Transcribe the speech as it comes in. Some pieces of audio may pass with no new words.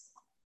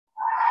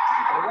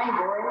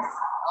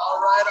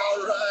All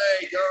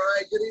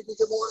right. Good evening,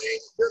 good morning,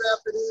 good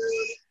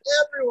afternoon,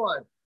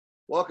 everyone.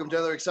 Welcome to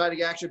another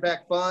exciting,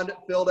 action-packed,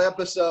 fun-filled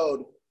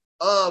episode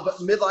of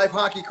Midlife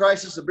Hockey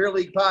Crisis, the Beer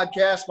League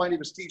podcast. My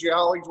name is TJ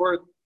Hollingsworth,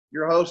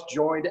 your host,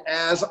 joined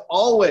as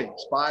always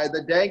by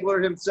the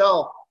Dangler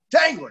himself,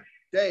 Dangler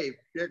Dave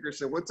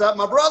Dickerson. What's up,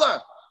 my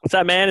brother? What's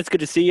up, man? It's good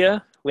to see you.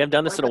 We haven't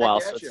done this in a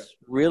while, so it's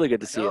really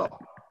good to see you.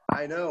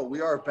 I know. We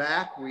are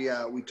back. We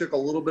took a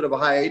little bit of a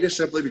hiatus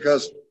simply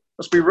because,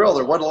 let's be real,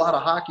 there wasn't a lot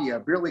of hockey,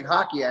 beer league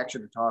hockey action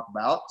to talk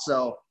about.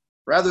 So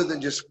rather than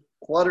just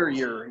clutter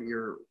your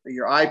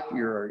iPod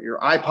or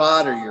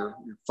your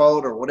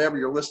phone or whatever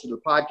you're listening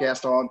to the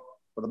podcast on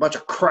with a bunch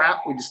of crap,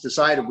 we just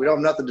decided we don't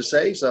have nothing to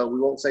say, so we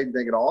won't say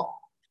anything at all.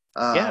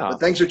 But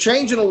things are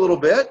changing a little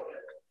bit.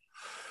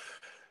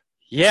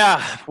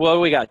 Yeah. Well,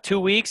 we got 2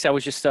 weeks. I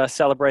was just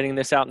celebrating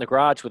this out in the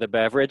garage with a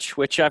beverage,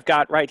 which I've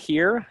got right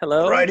here.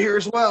 Hello. Right here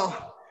as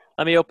well.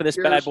 Let me open this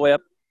bad boy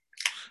up.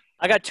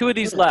 I got 2 of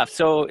these left.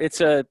 So it's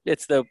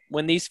the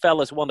when these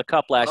fellas won the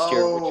cup last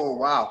year. Oh,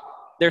 wow.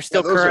 They're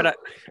still current.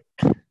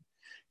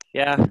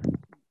 Yeah.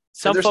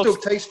 Some folks, still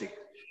tasty.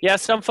 Yeah,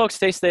 some folks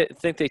think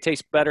they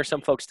taste better.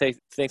 Some folks think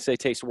they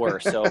taste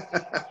worse. So,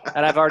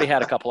 and I've already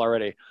had a couple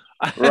already.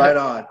 Right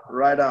on.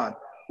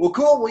 Well,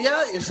 cool. Well,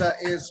 yeah,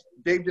 is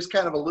Dave just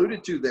kind of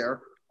alluded to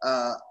there,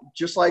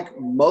 just like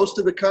most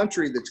of the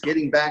country that's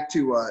getting back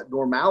to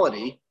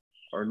normality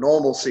or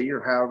normalcy or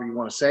however you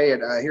want to say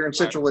it, here in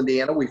central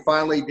Indiana, we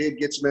finally did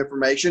get some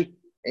information.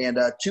 And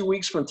 2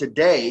 weeks from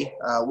today,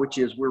 which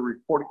is we're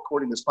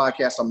recording this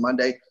podcast on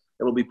Monday,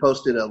 it'll be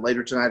posted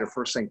later tonight or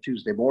first thing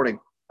Tuesday morning.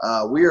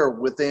 We are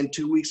within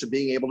 2 weeks of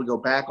being able to go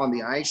back on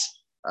the ice.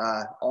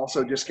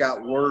 Also just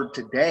got word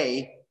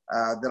today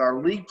that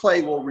our league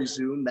play will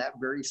resume that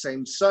very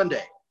same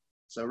Sunday.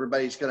 So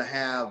everybody's going to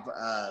have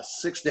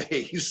 6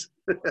 days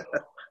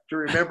to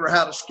remember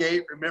how to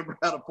skate, remember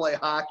how to play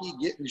hockey,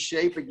 get in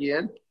shape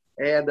again,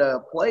 and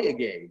play a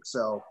game.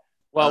 So,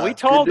 well, we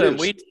told them,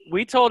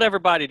 we told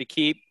everybody to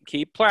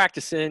keep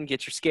practicing,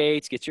 get your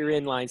skates, get your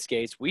inline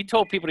skates. We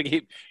told people to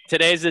keep –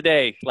 today's the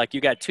day. Like,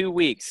 you got 2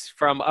 weeks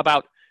from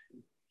about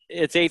 –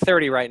 it's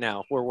 8:30 right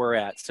now where we're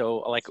at. So,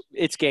 like,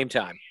 it's game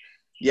time.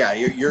 Yeah,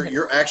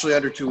 you're actually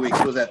under 2 weeks.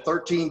 It was at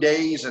 13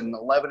 days and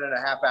 11 and a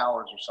half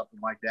hours or something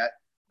like that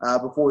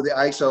before the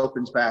ice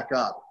opens back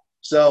up.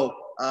 So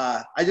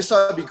I just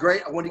thought it'd be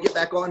great. I want to get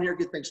back on here,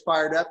 get things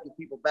fired up, get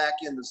people back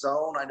in the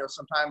zone. I know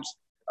sometimes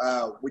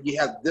when you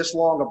have this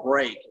long a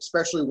break,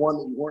 especially one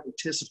that you weren't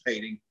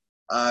anticipating,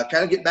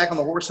 kind of get back on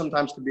the horse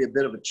sometimes can be a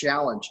bit of a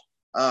challenge.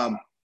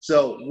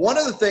 So one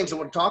of the things I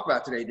want to talk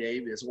about today,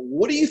 Dave, is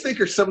what do you think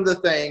are some of the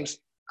things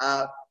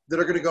that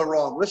are going to go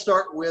wrong? Let's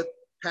start with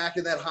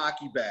packing that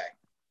hockey bag.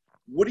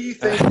 What do you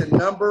think the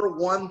number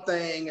one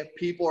thing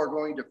people are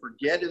going to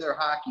forget in their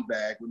hockey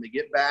bag when they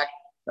get back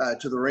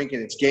to the rink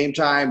and it's game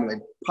time and they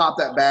pop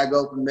that bag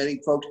open, many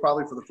folks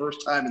probably for the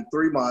first time in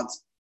 3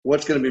 months,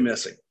 what's going to be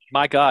missing?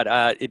 My God,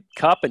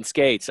 cup and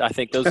skates. I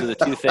think those are the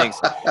two things.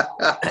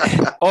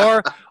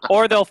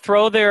 or they'll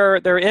throw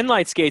their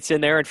inline skates in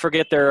there and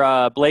forget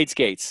their blade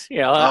skates.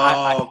 You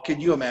know,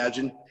 can you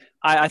imagine?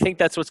 I think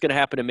that's what's going to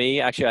happen to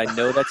me. Actually, I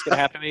know that's going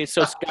to happen to me.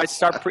 So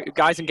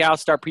guys and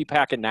gals start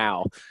pre-packing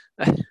now.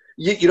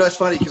 You know, it's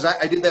funny because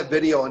I did that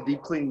video on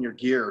deep cleaning your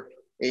gear,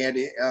 and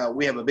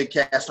we have a big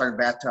cast iron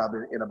bathtub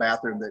in a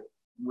bathroom that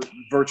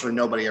virtually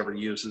nobody ever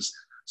uses.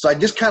 So I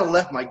just kind of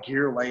left my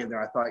gear laying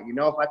there. I thought, you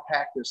know, if I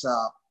pack this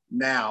up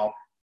now,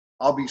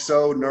 I'll be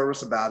so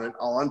nervous about it.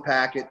 I'll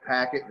unpack it,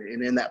 pack it,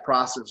 and in that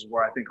process is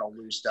where I think I'll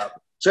lose stuff.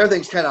 So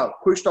everything's kind of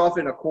pushed off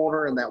in a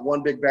corner in that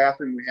one big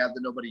bathroom we have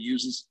that nobody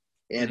uses.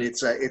 And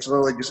it's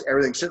literally just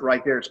everything sitting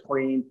right there. It's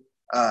clean.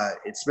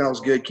 It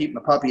smells good. Keeping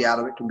the puppy out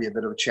of it can be a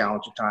bit of a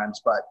challenge at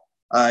times. But,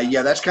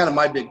 yeah, that's kind of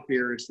my big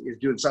fear is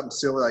doing something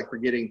silly like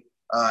forgetting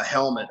a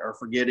helmet or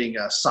forgetting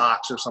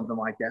socks or something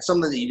like that,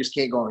 something that you just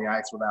can't go on the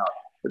ice without,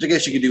 which I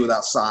guess you could do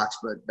without socks,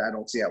 but I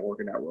don't see that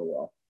working out real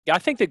well. Yeah, I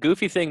think the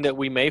goofy thing that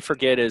we may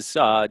forget is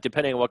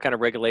depending on what kind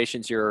of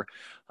regulations your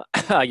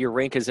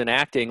rink is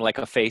enacting, like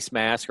a face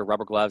mask or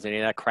rubber gloves, any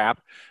of that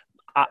crap.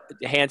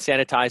 Hand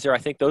sanitizer. I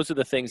think those are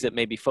the things that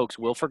maybe folks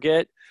will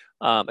forget,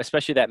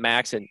 especially that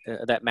mask and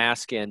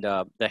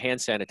the hand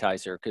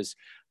sanitizer, because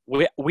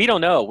we don't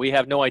know. We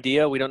have no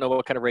idea. We don't know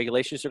what kind of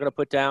regulations they're going to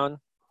put down.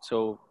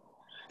 So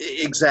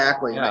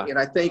exactly, yeah. and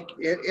I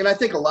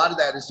think a lot of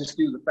that is just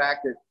due to the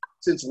fact that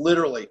since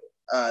literally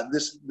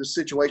this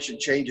situation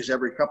changes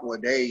every couple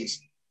of days,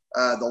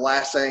 the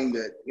last thing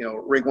that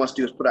Rig wants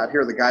to do is put out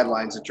here are the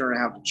guidelines and turn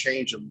around to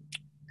change them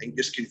and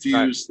just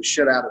confuse the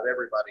shit out of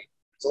everybody.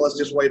 So let's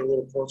just wait a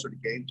little closer to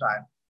game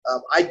time.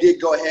 I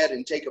did go ahead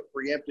and take a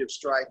preemptive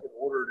strike and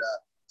ordered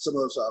some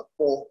of those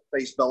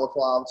full-face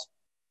balaclavas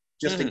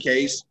just in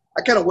case.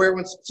 I kind of wear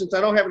one since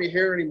I don't have any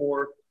hair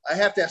anymore. I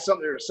have to have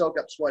something there to soak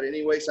up sweat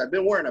anyway. So I've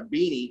been wearing a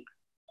beanie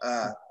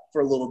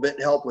for a little bit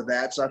to help with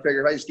that. So I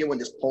figured if I just get one,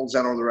 just pulls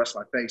down on the rest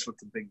of my face.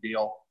 What's the big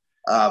deal?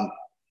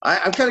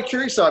 I'm kind of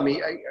curious. I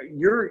mean,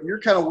 you're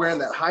kind of wearing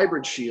that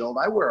hybrid shield.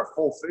 I wear a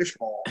full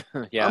fishbowl.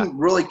 Yeah. I'm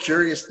really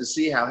curious to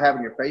see how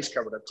having your face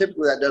covered up.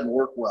 Typically, that doesn't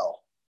work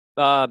well.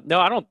 No,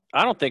 I don't.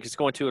 I don't think it's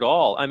going to at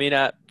all. I mean,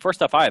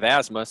 first off, I have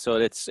asthma, so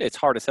it's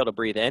hard as hell to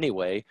breathe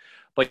anyway.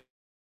 But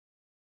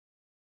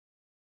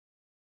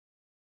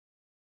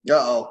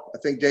Uh-oh. I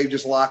think Dave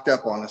just locked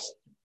up on us.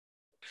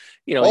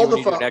 you know, Hold when the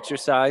you do an phone.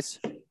 exercise.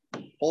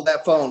 Hold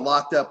that phone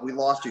locked up. We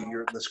lost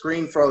you. The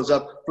screen froze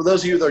up. For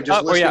those of you that are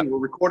just listening, we're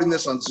recording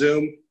this on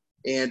Zoom,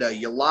 and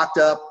you locked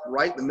up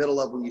right in the middle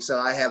of when you said,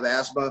 I have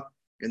asthma,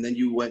 and then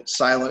you went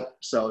silent.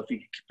 So if you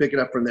pick it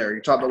up from there,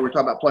 we're talking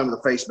about playing with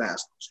a face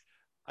mask.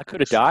 I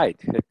could have died.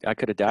 I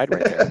could have died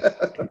right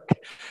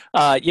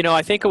there. You know,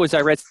 I think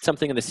I read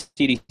something in the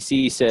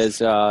CDC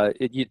says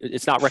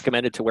it's not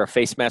recommended to wear a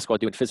face mask while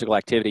doing physical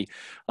activity.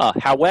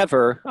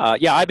 However,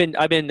 yeah, I've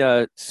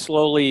been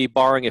slowly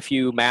borrowing a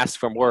few masks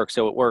from work.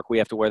 So at work we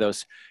have to wear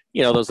those,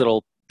 you know,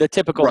 the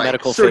typical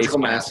medical surgical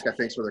face mask. I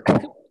think is what they're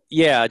called.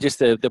 Yeah, just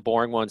the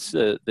boring ones,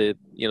 the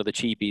you know, the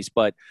cheapies.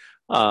 But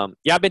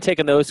yeah, I've been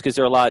taking those because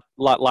they're a lot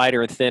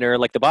lighter and thinner.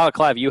 Like the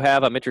balaclava you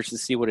have, I'm interested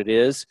to see what it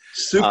is.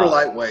 Super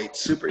lightweight.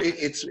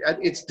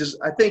 It's just,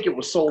 I think it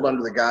was sold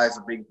under the guise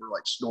of being for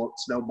like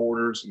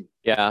snowboarders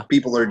and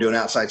people that are doing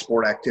outside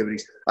sport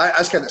activities. I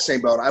was kind of the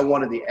same boat. I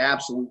wanted the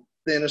absolute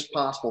thinnest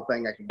possible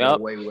thing I could get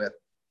away with.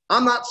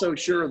 I'm not so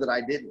sure that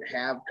I didn't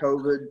have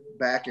COVID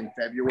back in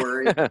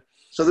February.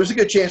 So there's a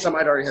good chance I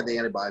might already have the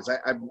antibodies.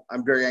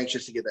 I'm very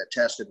anxious to get that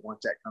tested once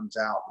that comes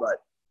out.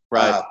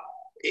 But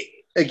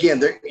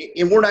again,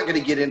 and we're not going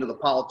to get into the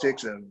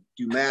politics of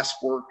do masks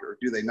work or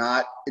do they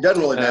not. It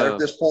doesn't really matter at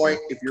this point.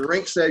 If your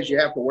rink says you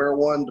have to wear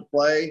one to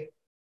play,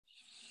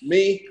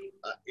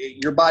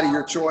 your body,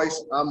 your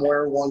choice. I'm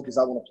wearing one because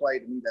I want to play.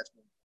 To me, that's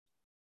me.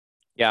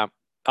 Yeah,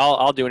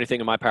 I'll do anything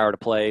in my power to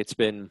play. It's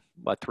been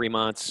about 3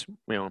 months,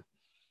 you know.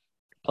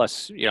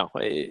 Plus, you know,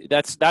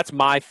 that's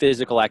my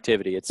physical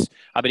activity.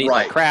 I've been eating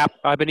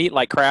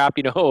like crap.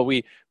 You know,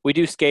 we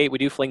do skate, we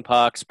do fling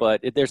pucks,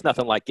 but there's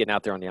nothing like getting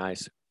out there on the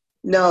ice.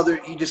 No,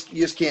 you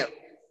just can't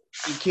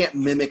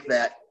mimic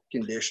that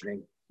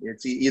conditioning.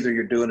 It's either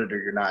you're doing it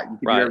or you're not. You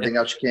can do everything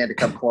else you can to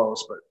come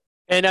close, but.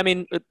 And I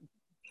mean,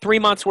 3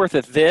 months worth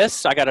of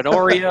this. I got an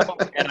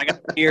Oreo and I got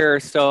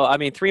beer. So I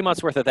mean, 3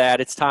 months worth of that.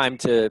 It's time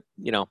to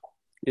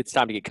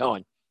get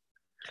going.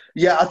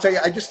 Yeah, I'll tell you,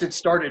 I just had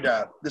started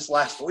this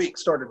last week,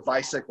 started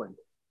bicycling.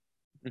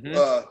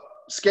 Mm-hmm.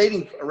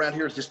 Skating around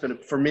here has just been,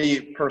 for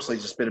me personally,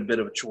 just been a bit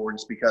of a chore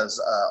just because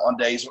on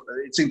days,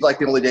 it seems like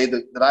the only day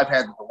that I've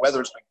had that the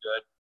weather's been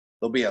good,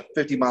 there'll be a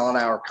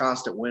 50-mile-an-hour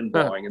constant wind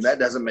blowing, and that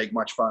doesn't make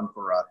much fun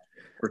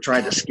for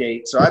trying to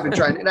skate. So I've been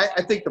trying, and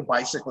I think the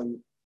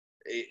bicycling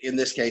in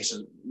this case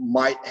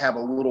might have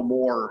a little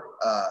more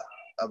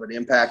of an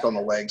impact on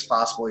the legs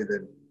possibly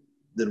than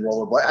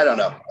rollerblade. I don't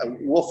know.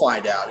 We'll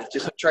find out. It's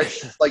just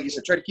like you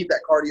said, try to keep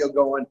that cardio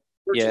going.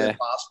 Virtually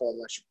impossible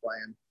unless you're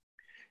playing.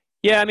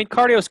 Yeah, I mean,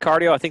 cardio is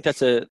cardio. I think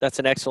that's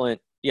an excellent,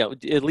 you know,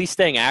 at least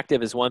staying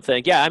active is one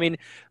thing. Yeah, I mean,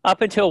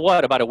 up until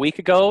about a week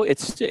ago,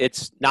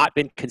 it's not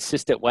been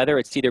consistent weather.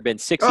 It's either been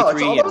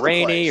 63 and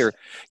rainy, or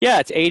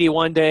it's 80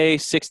 one day,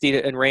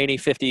 60 and rainy,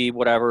 50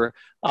 whatever.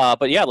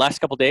 But yeah, last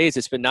couple of days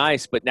it's been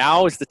nice. But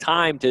now is the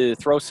time to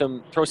throw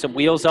some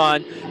wheels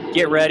on,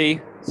 get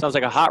ready. Sounds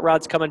like a hot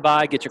rod's coming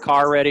by. Get your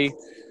car ready.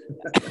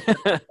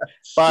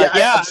 But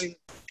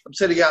I'm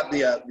sitting out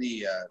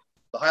the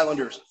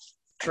Highlanders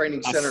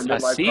Training Center,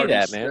 Midlife. I see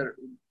that, man.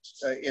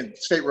 In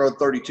State Road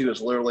 32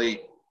 is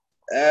literally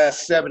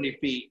 70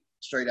 feet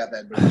straight out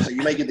that door. So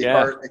you may get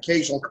the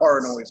occasional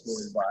car noise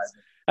going by.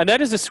 And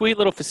that is a sweet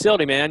little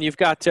facility, man. You've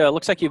got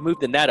looks like you've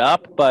moved the net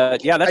up,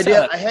 but yeah, that's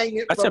I hang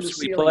it that's from a the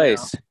sweet ceiling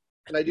place. Now.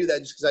 And I do that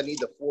just because I need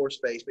the floor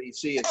space. But you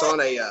see, it's on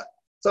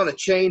a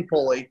chain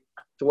pulley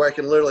to where I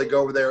can literally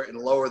go over there and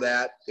lower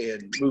that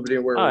and move it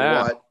anywhere we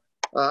want.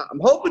 I'm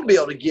hoping to be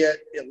able to get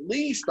at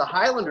least the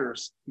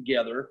Highlanders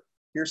together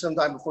here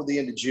sometime before the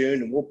end of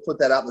June, and we'll put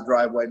that out in the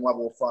driveway and we'll have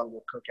a little fun.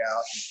 We'll cook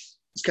out.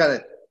 Just kind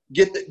of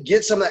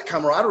get some of that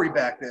camaraderie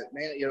back. That,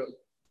 man, you know,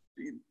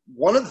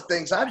 one of the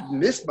things I've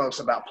missed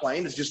most about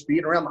playing is just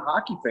being around the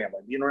hockey family,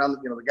 being around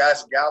the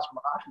guys and gals from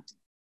the hockey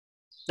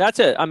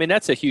team.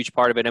 That's a huge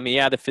part of it. I mean,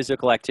 yeah, the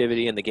physical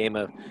activity and the game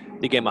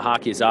of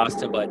hockey is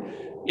awesome, but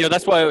you know,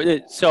 that's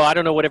why. So I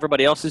don't know what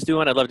everybody else is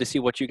doing. I'd love to see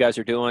what you guys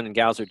are doing and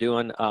gals are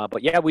doing.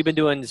 But yeah, we've been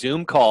doing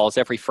Zoom calls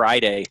every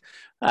Friday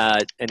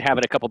and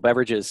having a couple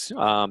beverages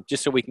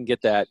just so we can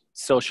get that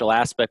social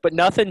aspect. But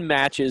nothing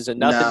matches and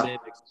nothing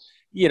mimics,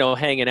 you know,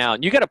 hanging out.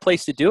 And you got a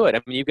place to do it.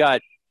 I mean, you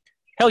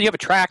have a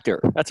tractor.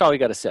 That's all you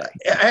got to say.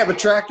 I have a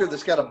tractor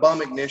that's got a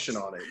bum ignition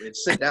on it.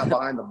 It's sitting out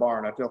behind the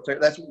barn. I feel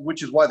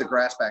which is why the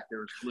grass back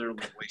there is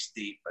literally waist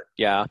deep. But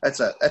yeah,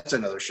 that's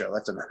another show.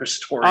 That's another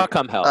story. I'll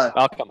come help.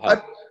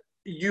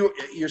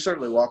 You're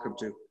certainly welcome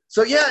to.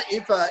 So yeah,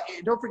 if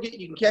don't forget,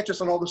 you can catch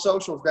us on all the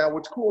socials now.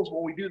 What's cool is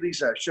when we do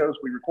these shows,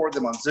 we record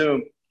them on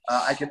Zoom.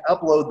 I can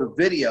upload the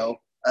video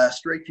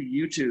straight to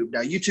YouTube.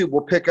 Now YouTube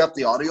will pick up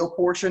the audio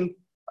portion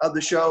of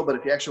the show, but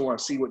if you actually want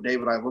to see what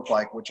Dave and I look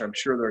like, which I'm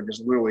sure there are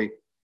just literally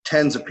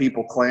tens of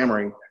people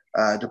clamoring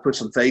to put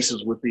some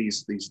faces with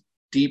these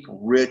deep,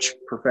 rich,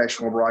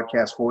 professional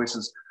broadcast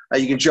voices,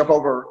 you can jump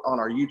over on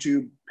our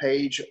YouTube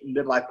page,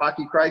 Midlife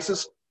Hockey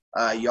Crisis.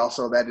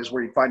 That is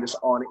where you find us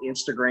on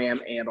Instagram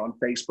and on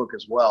Facebook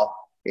as well.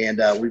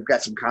 And we've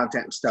got some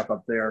content and stuff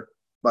up there.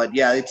 But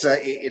yeah,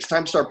 it's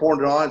time to start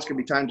pouring it on. It's going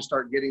to be time to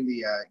start getting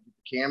the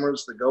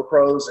cameras, the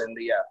GoPros, and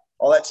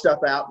all that stuff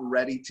out and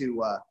ready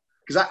to.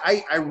 Because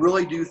I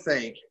really do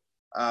think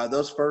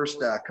those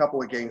first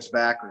couple of games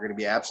back are going to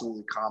be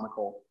absolutely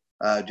comical.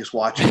 Just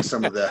watching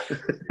some of the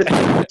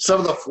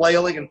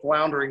flailing and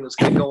floundering that's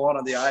going to go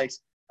on the ice.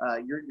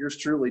 Yours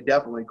truly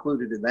definitely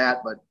included in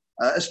that, but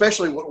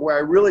especially where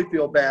I really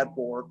feel bad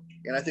for,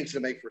 and I think it's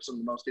going to make for some of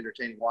the most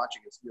entertaining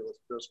watching is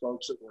those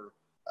folks that were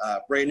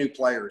brand new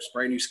players,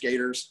 brand new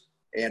skaters,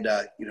 and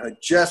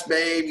just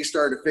maybe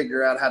started to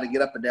figure out how to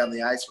get up and down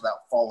the ice without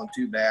falling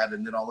too bad,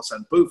 and then all of a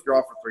sudden, poof, you're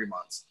off for 3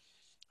 months.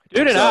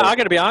 Dude, and I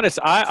got to be honest,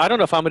 I don't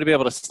know if I'm going to be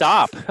able to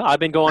stop. I've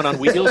been going on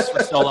wheels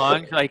for so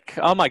long. Like,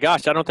 oh my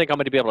gosh, I don't think I'm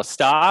going to be able to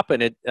stop.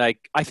 And I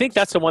think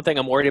that's the one thing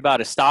I'm worried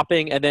about is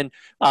stopping. And then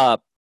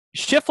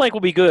shift length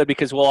will be good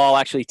because we'll all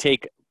actually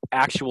take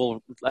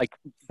actual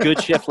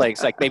good shift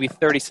lengths, like maybe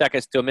 30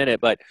 seconds to a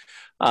minute. But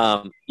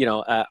I'm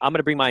going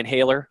to bring my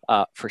inhaler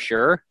for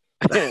sure.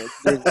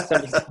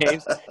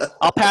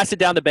 I'll pass it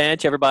down the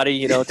bench.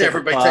 Everybody, take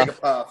a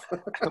puff.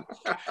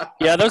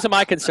 Yeah, those are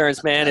my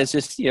concerns, man. It's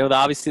just,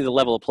 obviously the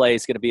level of play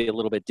is going to be a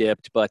little bit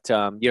dipped, but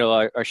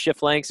our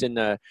shift lengths and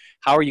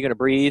how are you going to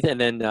breathe?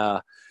 And then,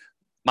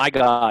 my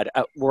God,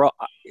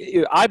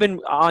 I've been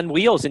on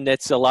wheels, and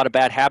it's a lot of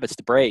bad habits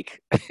to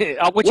break.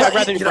 Which I'd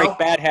rather break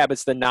bad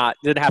habits than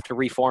have to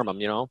reform them.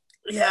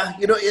 Yeah,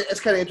 it's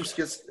kind of interesting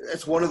because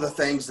it's one of the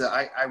things that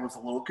I was a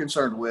little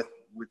concerned with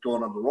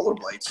going on the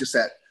rollerblades. Just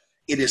that.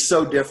 It is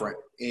so different.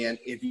 And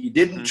if you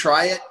didn't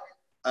try it,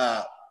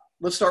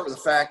 let's start with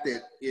the fact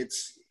that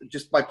it's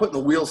just by putting the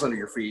wheels under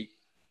your feet,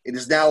 it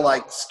is now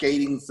like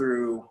skating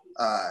through,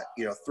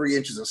 3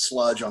 inches of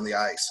sludge on the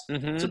ice,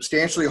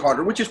 substantially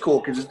harder, which is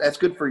cool because that's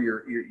good for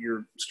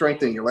your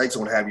strengthening your legs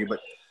and what have you. But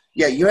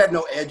yeah, you have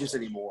no edges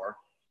anymore.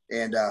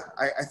 And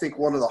I think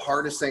one of the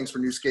hardest things for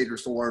new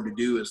skaters to learn to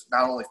do is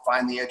not only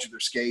find the edge of their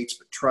skates,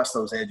 but trust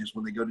those edges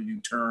when they go to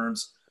do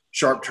turns,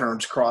 sharp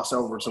turns,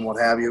 crossovers, and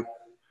what have you.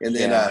 And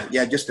then,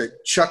 just to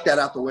chuck that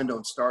out the window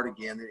and start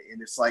again.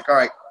 And it's like, all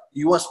right,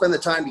 you want to spend the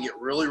time to get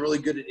really, really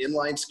good at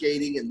inline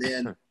skating. And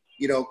then,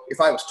 if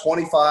I was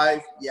 25,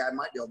 I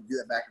might be able to do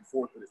that back and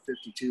forth. But at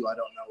 52, I don't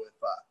know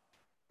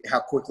if how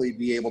quickly you'd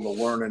be able to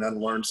learn and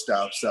unlearn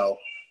stuff. So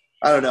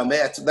I don't know,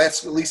 man.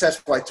 That's at least that's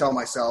what I tell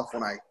myself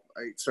when I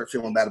start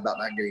feeling bad about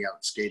not getting out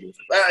and skating. It's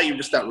like, you're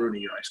just not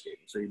ruining your ice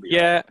skating. So you'd be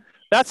right.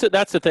 That's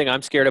the thing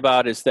I'm scared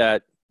about is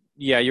that.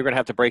 Yeah, you're going to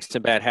have to break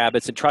some bad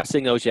habits and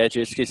trusting those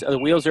edges because the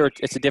wheels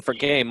it's a different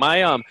game.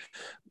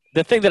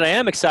 The thing that I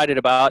am excited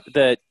about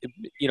that,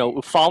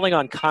 falling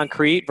on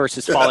concrete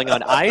versus falling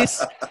on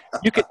ice,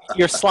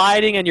 you're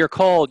sliding and you're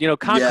cold.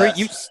 Concrete,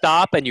 you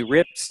stop and you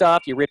rip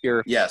stuff. You rip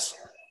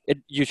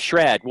you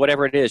shred,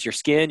 whatever it is, your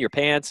skin, your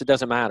pants, it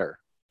doesn't matter.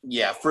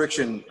 Yeah,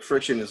 friction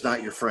is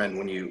not your friend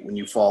when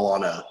you fall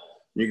on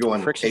you're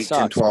going friction 8,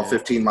 sucks, 10, 12, man.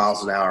 15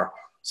 miles an hour.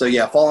 So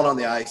yeah, falling on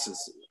the ice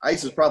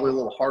is probably a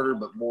little harder,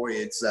 but boy,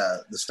 it's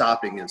the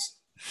stopping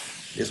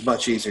is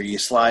much easier. You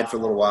slide for a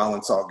little while and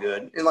it's all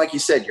good. And like you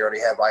said, you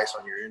already have ice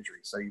on your injury,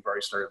 so you've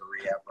already started the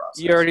rehab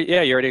process. You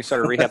already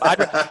started rehab.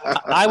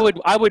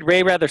 I would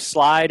way rather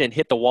slide and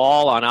hit the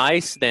wall on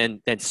ice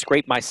than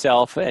scrape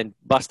myself and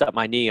bust up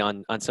my knee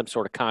on some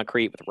sort of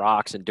concrete with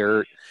rocks and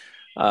dirt.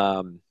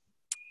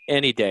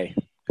 Any day.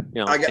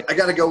 I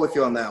got to go with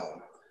you on that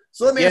one.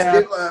 So let me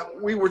ask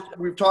you, we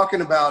were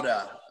talking about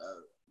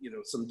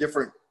some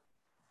different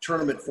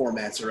tournament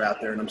formats are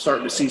out there, and I'm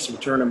starting to see some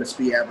tournaments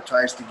be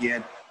advertised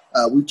again.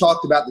 We've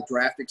talked about the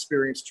draft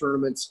experience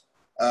tournaments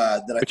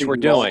that I think we're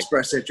doing.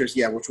 Express interest,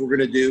 which we're going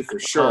to do for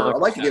sure. I'd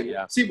like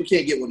to see if we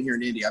can't get one here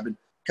in Indy. I've been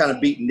kind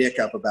of beating Nick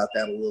up about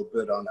that a little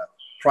bit on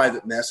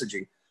private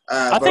messaging.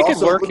 I think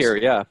it'd work here,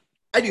 yeah.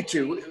 I do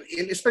too,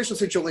 and especially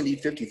since you only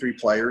need 53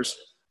 players.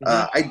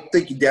 I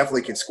think you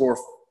definitely can score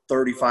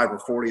 35 or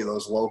 40 of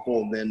those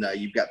local, and then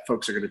you've got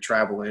folks that are going to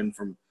travel in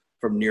from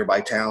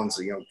nearby towns,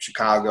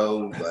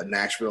 Chicago,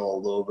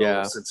 Nashville,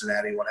 Louisville,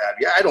 Cincinnati, what have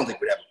you. I don't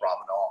think we'd have a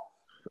problem at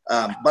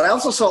all. But I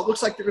also saw it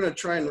looks like they're going to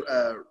try and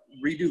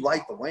redo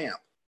Light the Lamp.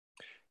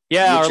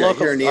 Yeah,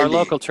 our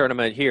local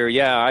tournament here.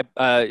 Yeah,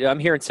 I'm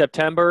here in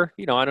September.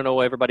 I don't know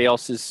everybody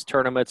else's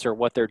tournaments or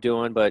what they're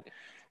doing, but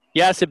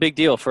yeah, it's a big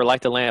deal for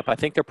Light the Lamp. I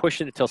think they're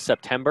pushing it till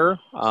September.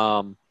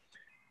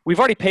 We've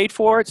already paid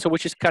for it, so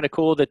which is kind of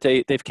cool that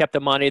they've kept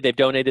the money. They've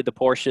donated the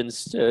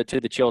portions to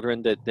the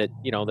children that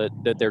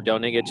they're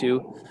donating it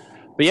to.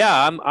 But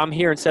yeah, I'm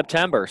here in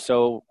September,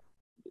 so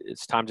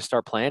it's time to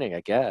start planning, I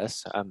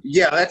guess. I'm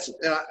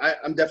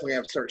definitely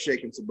have to start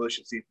shaking some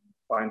bushes, see if we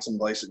can find some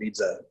place that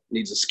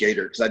needs a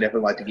skater, because I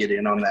definitely like to get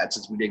in on that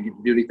since we didn't get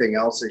to do anything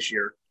else this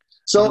year.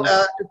 So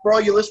for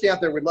all you listening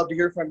out there, we'd love to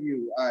hear from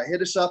you.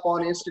 Hit us up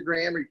on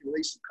Instagram, or you can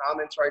leave some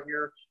comments right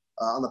here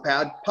on the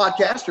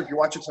podcast, or if you're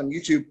watching us on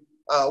YouTube.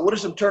 What are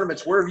some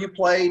tournaments? Where have you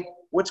played?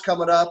 What's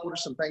coming up? What are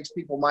some things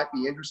people might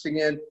be interested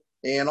in?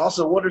 And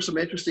also, what are some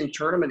interesting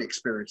tournament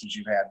experiences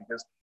you've had?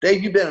 Because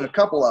Dave, you've been in a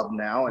couple of them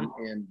now,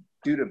 and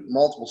due to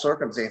multiple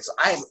circumstances,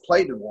 I haven't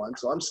played in one,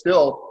 so I'm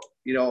still,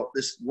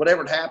 this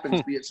whatever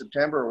happens, be it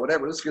September or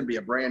whatever, this is going to be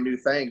a brand new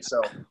thing.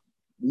 So,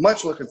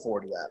 much looking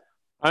forward to that.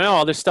 I know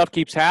all this stuff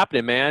keeps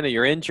happening, man.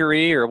 Your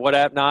injury or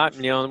whatnot.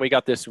 We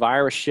got this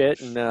virus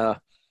shit, and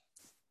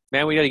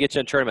man, we got to get you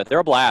in a tournament. They're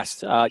a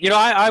blast.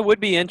 I would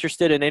be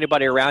interested in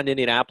anybody around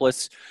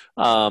Indianapolis,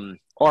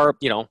 or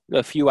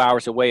a few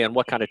hours away, on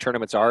what kind of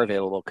tournaments are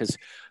available, because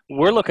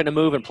we're looking to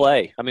move and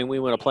play. I mean, we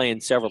want to play in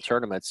several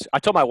tournaments. I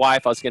told my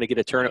wife I was going to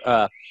get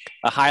a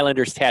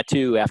Highlanders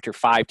tattoo after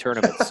 5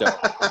 tournaments. So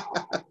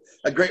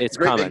a great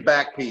big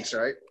back piece,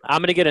 right?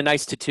 I'm going to get a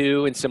nice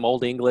tattoo and some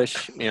Old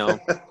English.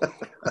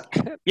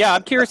 Yeah,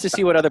 I'm curious to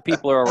see what other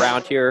people are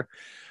around here.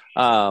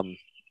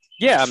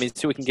 Yeah, I mean,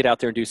 so we can get out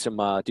there and do some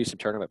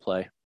tournament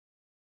play.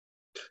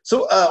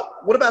 So,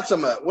 what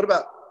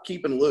about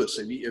keeping loose?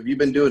 Have you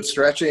been doing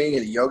stretching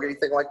and yoga,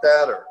 anything like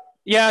that, or?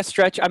 Yeah,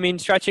 stretching.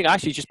 I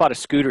actually just bought a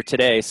scooter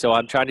today, so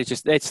I'm trying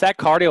to it's that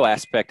cardio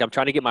aspect. I'm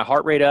trying to get my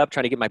heart rate up,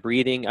 trying to get my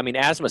breathing. I mean,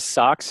 asthma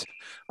sucks,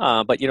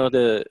 but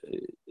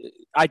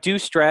I do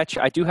stretch.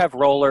 I do have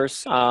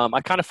rollers. I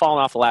kind of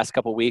fallen off the last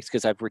couple of weeks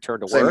because I've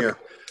returned to work. Same here.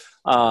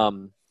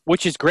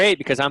 Which is great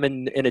because I'm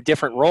in a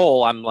different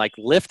role. I'm like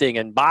lifting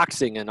and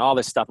boxing and all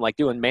this stuff. I'm like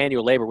doing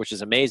manual labor, which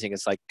is amazing.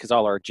 It's like because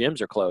all our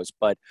gyms are closed.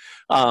 But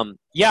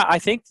yeah, I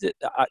think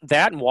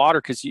that and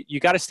water, because you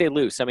got to stay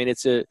loose. I mean,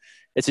 it's a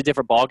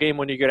different ball game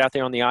when you get out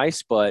there on the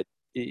ice. But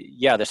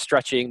yeah, the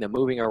stretching, the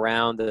moving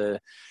around,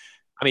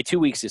 2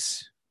 weeks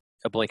is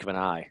a blink of an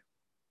eye.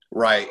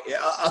 Right. Yeah,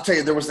 I'll tell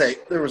you, there was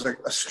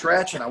a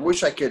stretch, and I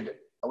wish I could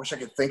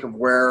think of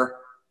where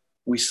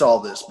we saw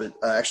this, but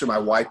actually my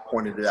wife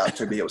pointed it out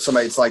to me. It was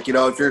somebody. It's like,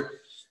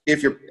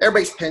 if you're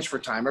everybody's pinched for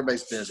time,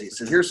 everybody's busy.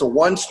 So here's the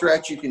one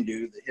stretch you can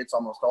do that hits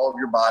almost all of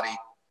your body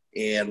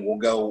and will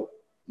go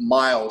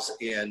miles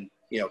in,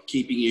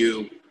 keeping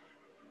you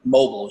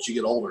mobile as you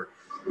get older.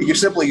 You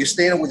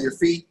stand with your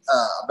feet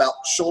about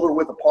shoulder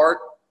width apart,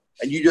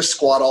 and you just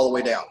squat all the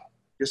way down,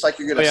 just like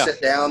you're going to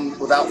sit down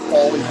without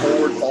falling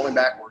forward, falling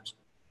backwards.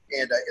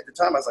 And at the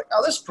time I was like,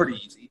 oh, this is pretty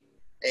easy.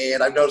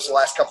 And I've noticed the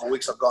last couple of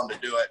weeks I've gone to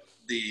do it.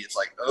 It's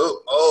like,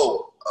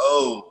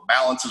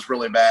 balance is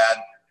really bad.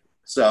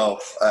 So,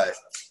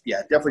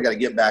 yeah, definitely got to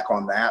get back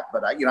on that.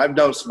 But, I've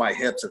noticed my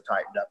hips have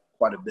tightened up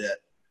quite a bit.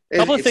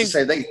 Couple of things. The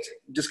same thing,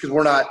 just because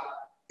we're not,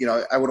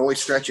 I would always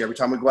stretch every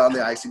time we go out on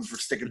the ice, even for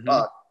stick and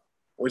puck.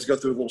 Always go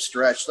through a little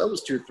stretch. So that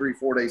was 2, 3,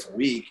 4 days a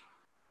week.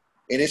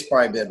 And it's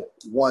probably been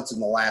once in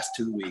the last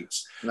 2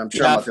 weeks. And I'm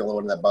sure I'm not the only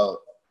one in that boat.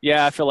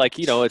 Yeah, I feel like,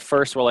 at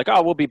first we're like,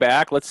 oh, we'll be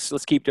back. Let's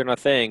keep doing our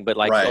thing. But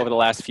over the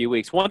last few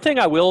weeks, one thing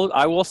I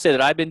will say that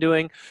I've been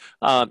doing,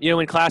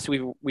 in class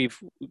we've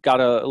got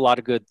a lot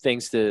of good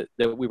things that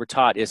we were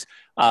taught is,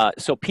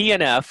 so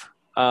PNF,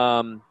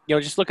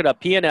 just look it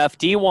up, PNF,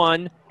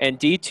 D1 and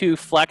D2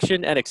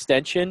 flexion and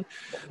extension.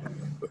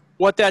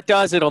 What that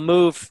does, it'll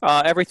move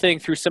everything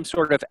through some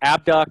sort of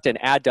abduct and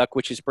adduct,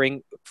 which is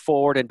bring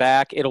forward and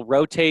back. It'll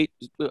rotate,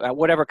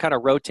 whatever kind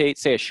of rotate,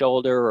 say a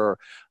shoulder or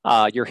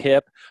your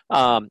hip,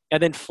 and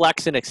then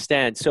flex and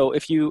extend. So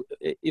if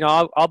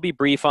I'll be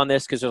brief on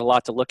this because there's a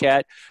lot to look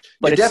at.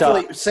 But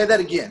definitely say that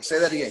again,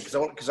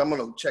 because I'm going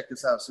to check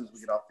this out as soon as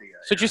we get off the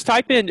So just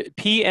type in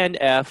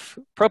PNF,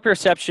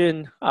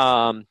 proprioception,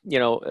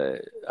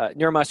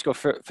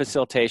 neuromuscular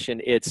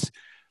facilitation.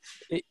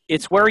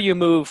 It's where you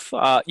move.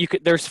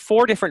 There's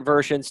 4 different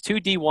versions: 2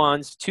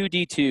 D1s, 2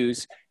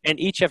 D2s, and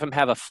each of them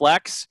have a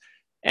flex,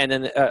 and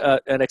then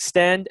an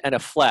extend and a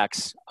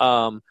flex.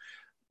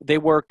 They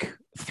work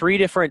 3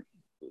 different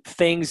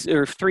things,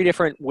 or 3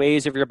 different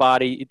ways of your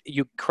body.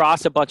 You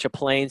cross a bunch of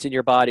planes in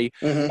your body.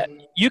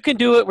 Mm-hmm. You can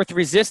do it with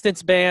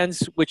resistance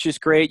bands, which is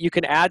great. You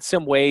can add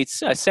some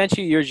weights.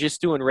 Essentially, you're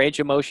just doing range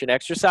of motion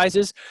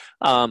exercises.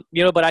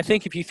 But I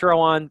think if you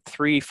throw on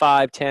 3,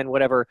 5, 10,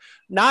 whatever,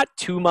 not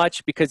too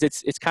much, because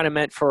it's kind of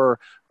meant for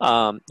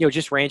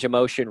just range of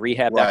motion,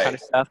 rehab, that kind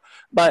of stuff.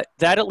 But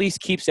that at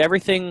least keeps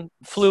everything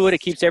fluid. It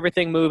keeps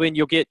everything moving.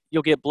 You'll get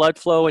blood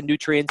flow and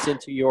nutrients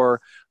into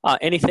your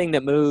anything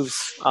that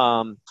moves,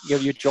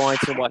 your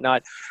joints and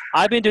whatnot.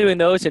 I've been doing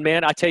those, and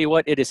man, I tell you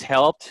what, it has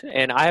helped.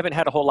 And I haven't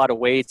had a whole lot of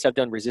weights. I've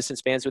done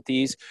resistance bands with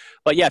these.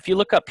 But yeah, if you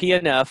look up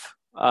PNF,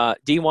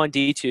 D1,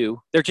 D2,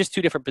 they're just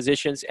 2 different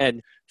positions,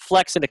 and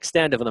flex and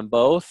extend of them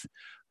both.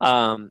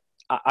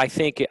 I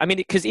think,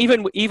 because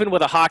even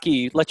with a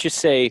hockey, let's just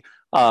say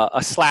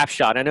a slap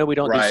shot. I know we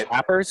don't do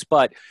slappers,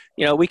 but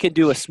we can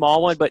do a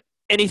small one. But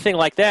anything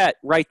like that,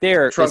 right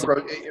there, trunk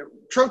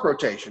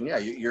rotation. Yeah,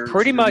 you're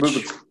pretty much.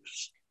 Moving.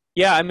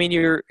 Yeah,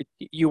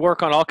 you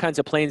work on all kinds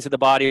of planes of the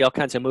body, all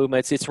kinds of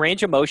movements. It's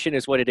range of motion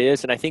is what it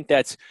is, and I think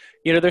that's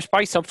there's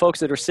probably some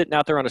folks that are sitting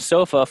out there on a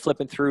sofa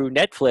flipping through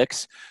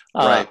Netflix.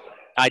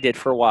 I did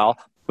for a while,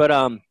 but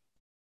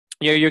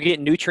you're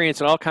getting nutrients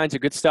and all kinds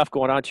of good stuff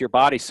going on to your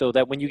body, so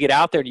that when you get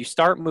out there and you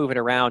start moving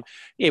around,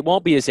 it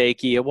won't be as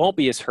achy, it won't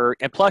be as hurt,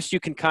 and plus you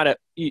can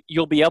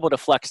you'll be able to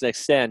flex and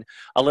extend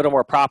a little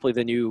more properly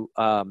than you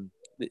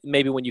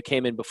maybe when you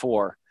came in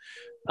before.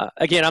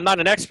 Again, I'm not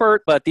an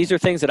expert, but these are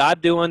things that I'm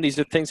doing. These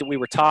are things that we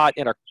were taught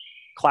in our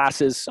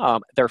classes.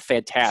 They're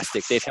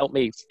fantastic. They've helped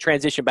me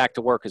transition back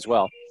to work as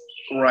well.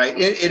 Right.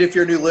 And if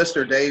you're a new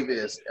listener, Dave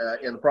is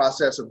in the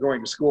process of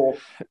going to school,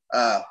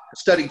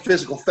 studying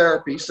physical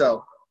therapy.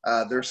 So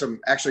there's some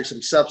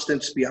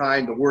substance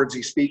behind the words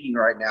he's speaking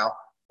right now.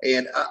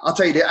 And I'll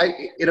tell you,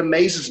 it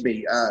amazes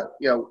me.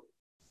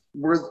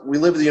 We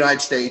live in the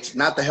United States,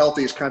 not the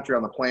healthiest country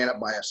on the planet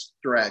by a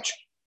stretch.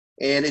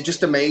 And it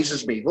just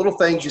amazes me. Little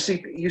things you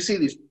see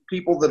these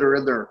people that are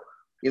in their,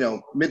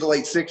 mid to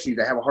late 60s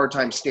that have a hard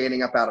time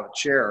standing up out of a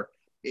chair.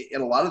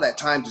 And a lot of that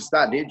times it's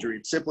not an injury.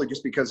 It's simply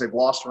just because they've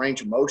lost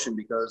range of motion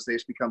because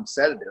they've become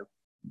sedative.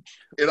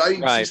 And I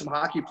even see some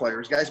hockey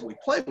players, guys that we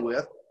play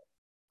with,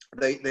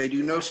 they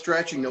do no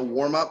stretching, no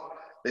warm-up.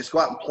 They just go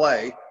out and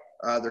play.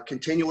 They're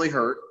continually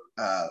hurt.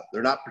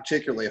 They're not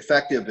particularly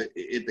effective at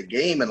the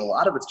game. And a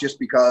lot of it's just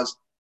because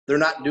they're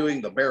not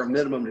doing the bare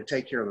minimum to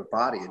take care of their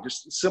body. And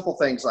just simple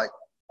things like,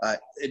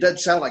 it doesn't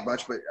sound like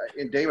much, but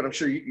and David, I'm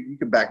sure you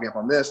can back me up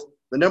on this.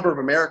 The number of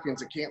Americans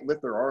that can't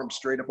lift their arms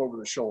straight up over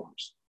their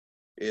shoulders.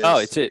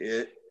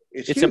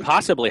 It's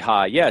impossibly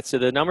high. Yeah. So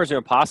the numbers are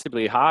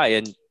impossibly high.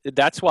 And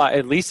that's why,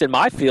 at least in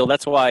my field,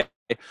 that's why,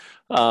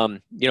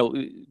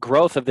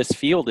 growth of this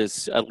field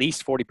is at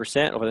least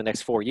 40% over the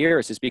next 4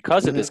 years is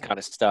because of this kind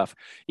of stuff.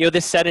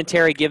 This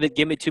sedentary, give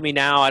it to me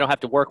now. I don't have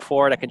to work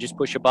for it. I can just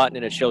push a button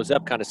and it shows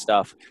up kind of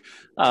stuff.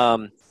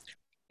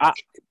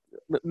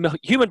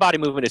 Human body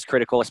movement is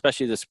critical,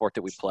 especially the sport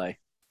that we play.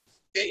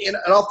 And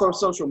I'll throw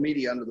social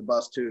media under the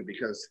bus too,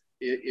 because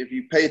if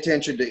you pay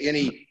attention to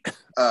anybody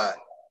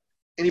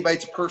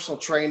that's a personal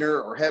trainer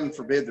or heaven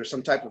forbid there's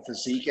some type of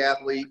physique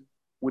athlete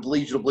would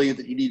lead you to believe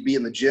that you need to be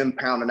in the gym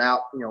pounding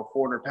out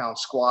 400-pound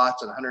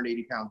squats and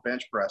 180-pound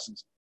bench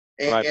presses.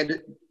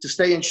 And to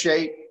stay in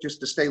shape,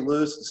 just to stay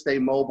loose, to stay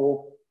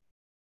mobile,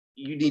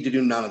 you need to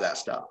do none of that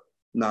stuff.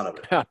 None of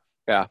it.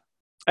 Yeah.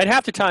 And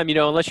half the time,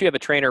 unless you have a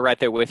trainer right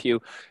there with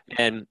you,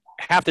 and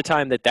half the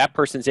time that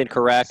person's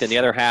incorrect and the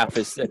other half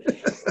is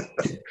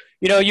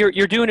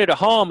you're doing it at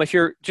home. If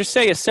you're just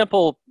say a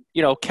simple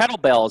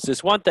kettlebells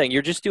is one thing.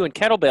 You're just doing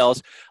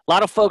kettlebells. A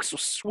lot of folks will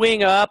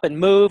swing up and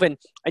move and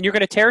you're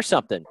going to tear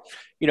something.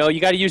 You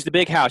got to use the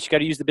big house. You got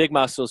to use the big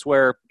muscles,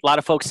 where a lot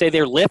of folks say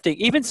they're lifting,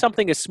 even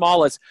something as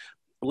small as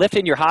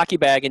lifting your hockey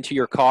bag into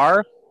your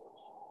car.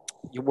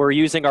 We're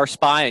using our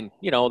spine,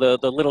 the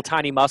little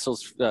tiny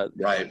muscles,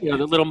 right. The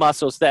little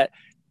muscles that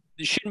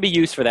shouldn't be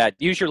used for that.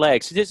 Use your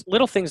legs, just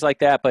little things like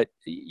that. But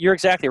you're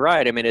exactly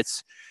right. I mean,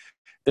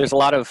 there's a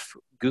lot of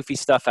goofy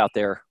stuff out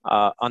there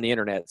on the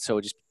internet.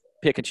 So just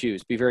pick and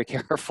choose. Be very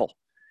careful.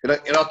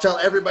 And I'll tell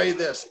everybody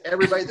this.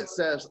 Everybody that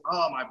says,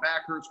 "Oh, my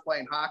back hurts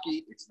playing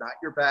hockey," it's not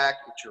your back.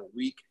 It's your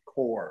weak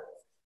core.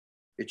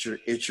 It's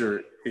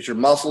your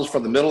muscles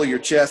from the middle of your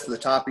chest to the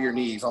top of your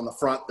knees on the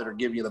front that are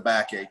giving you the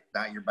backache,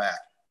 not your back.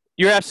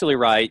 You're absolutely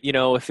right.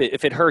 If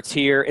it hurts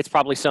here, it's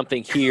probably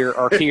something here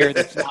or here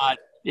that's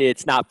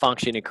it's not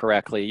functioning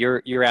correctly.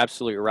 You're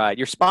absolutely right.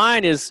 Your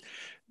spine is.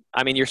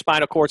 Your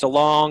spinal cord's a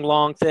long,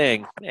 long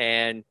thing.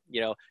 And,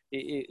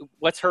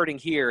 what's hurting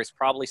here is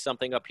probably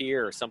something up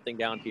here or something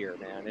down here,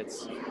 man.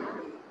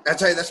 I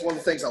tell you, that's one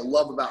of the things I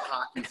love about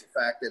hockey is the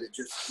fact that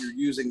you're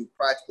using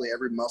practically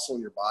every muscle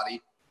in your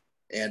body.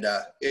 And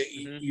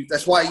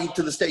that's why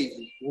to this day,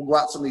 we'll go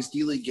out some of these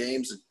D-League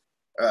games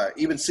and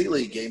even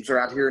C-League games are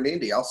out here in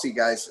Indy. I'll see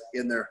guys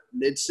in their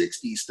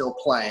mid-60s still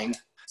playing,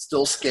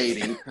 still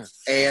skating,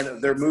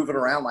 and they're moving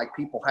around like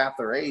people half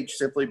their age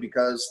simply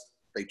because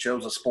they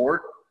chose a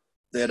sport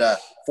that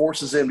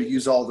forces them to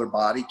use all their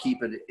body,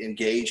 keep it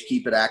engaged,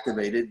 keep it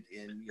activated,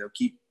 and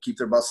keep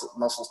their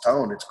muscles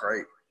toned. It's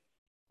great.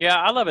 Yeah,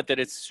 I love it that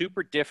it's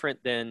super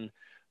different than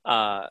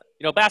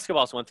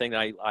basketball is one thing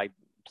that I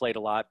played a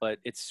lot, but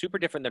it's super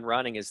different than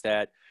running. Is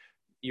that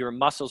your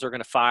muscles are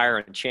going to fire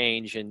and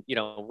change, and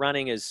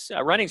running's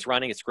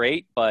running. It's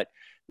great, but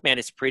man,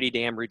 it's pretty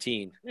damn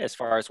routine as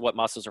far as what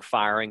muscles are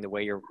firing, the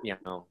way you're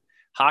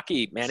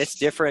Hockey, man, it's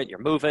different. You're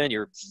moving.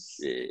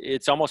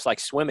 It's almost like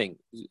swimming.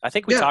 I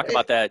think we talked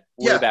about that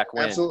way back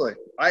when. Absolutely.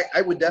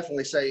 I would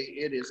definitely say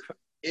it is,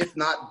 if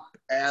not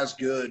as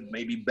good,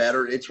 maybe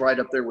better. It's right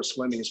up there with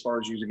swimming as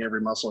far as using every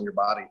muscle in your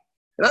body.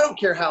 And I don't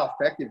care how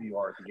effective you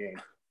are at the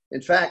game.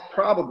 In fact,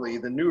 probably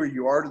the newer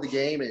you are to the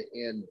game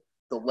and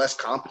the less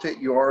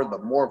competent you are, the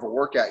more of a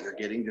workout you're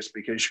getting, just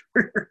because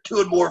you're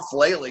doing more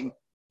flailing,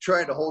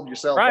 trying to hold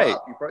yourself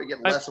up. You probably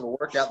get less of a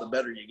workout the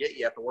better you get.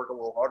 You have to work a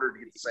little harder to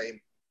get the same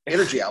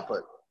energy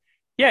output.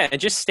 Yeah, and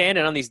just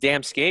standing on these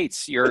damn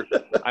skates, you're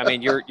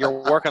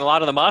working a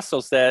lot of the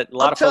muscles that a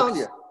lot of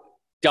folks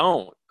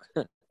don't.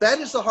 That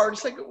is the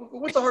hardest thing.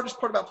 What's the hardest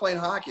part about playing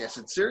hockey? I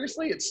said,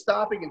 seriously, it's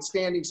stopping and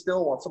standing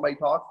still while somebody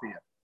talks to you.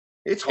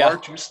 It's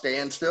hard to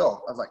stand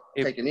still. I was like,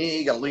 take a knee,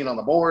 you got to lean on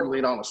the board,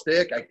 lean on a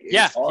stick. I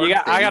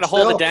got to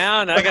hold it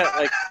down. I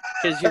got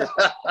because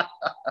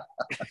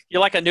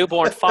you're like a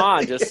newborn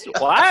fawn. Just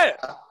what?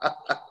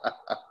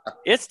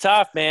 It's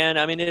tough, man.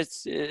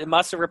 It's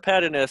muscle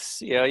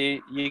repetitiveness.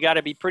 You got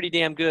to be pretty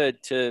damn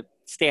good to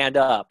stand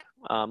up,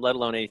 let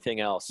alone anything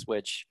else.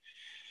 Which,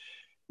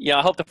 yeah,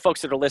 I hope the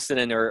folks that are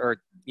listening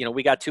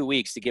we got 2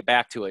 weeks to get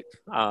back to it.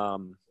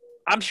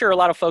 I'm sure a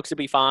lot of folks will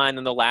be fine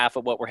and they'll laugh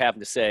at what we're having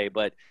to say,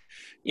 but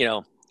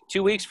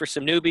 2 weeks for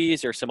some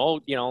newbies or some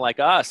old, like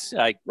us,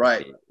 like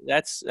Right.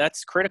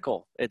 That's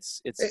critical.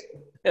 It's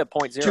at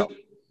point zero.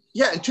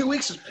 Yeah. And 2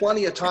 weeks is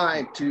plenty of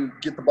time to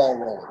get the ball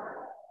rolling.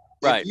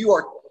 Right.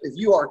 If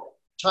you are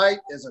tight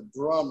as a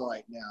drum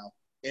right now,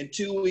 in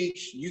 2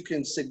 weeks, you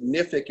can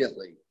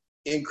significantly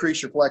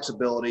increase your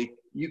flexibility.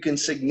 You can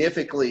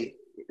significantly,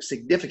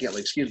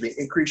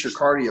 increase your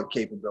cardio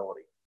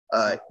capability.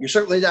 You're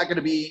certainly not going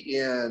to be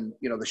in,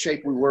 the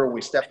shape we were when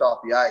we stepped off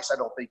the ice. I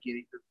don't think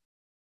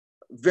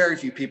very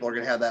few people are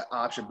going to have that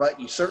option, but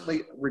you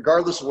certainly,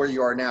 regardless of where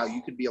you are now,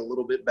 you could be a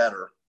little bit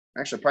better,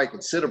 actually probably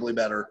considerably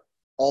better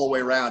all the way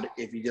around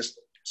if you just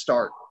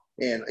start.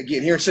 And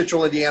again, here in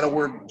Central Indiana,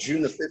 we're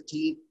June the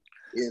 15th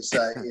is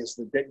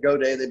the go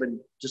day. They've been,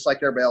 just like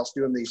everybody else,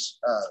 doing these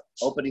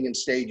opening in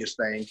stages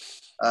thing.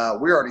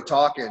 We're already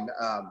talking,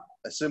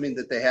 assuming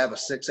that they have a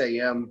 6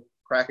 a.m.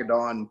 crack of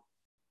dawn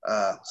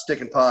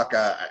stick and puck.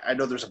 I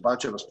know there's a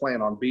bunch of us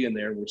planning on being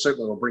there. We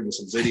certainly will bring you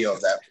some video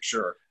of that for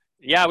sure.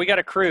 Yeah, we got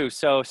a crew,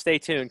 so stay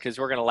tuned because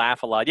we're going to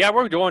laugh a lot. Yeah,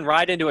 we're going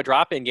right into a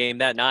drop-in game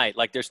that night.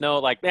 Like, there's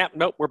no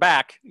nope, we're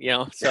back.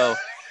 So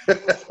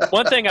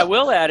one thing I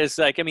will add is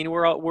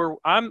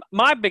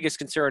my biggest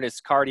concern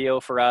is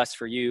cardio for us,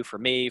 for you, for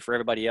me, for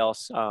everybody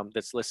else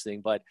that's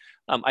listening. But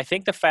I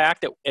think the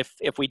fact that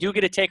if we do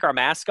get to take our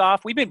mask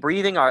off, we've been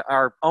breathing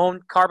our own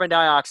carbon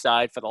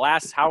dioxide for the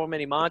last however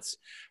many months.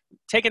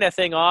 Taking that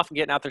thing off and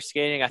getting out there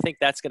skating, I think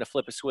that's going to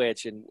flip a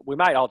switch, and we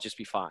might all just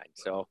be fine.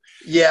 So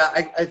yeah,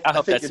 I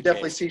think you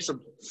definitely case. see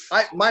some.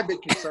 My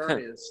big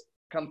concern is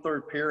come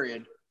third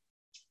period,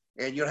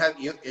 and you're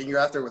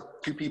out there with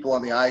two people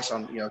on the ice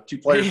on two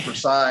players per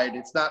side.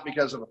 It's not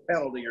because of a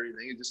penalty or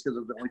anything; it's just because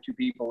of the only two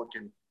people that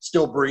can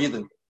still breathe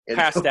and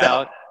passed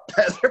out.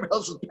 Everybody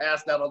else is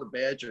passed out on the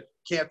bench or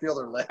can't feel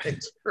their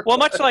legs. Well,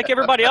 much like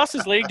everybody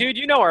else's league,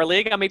 dude. Our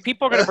league. I mean,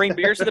 people are going to bring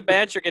beers to the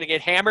bench. They're going to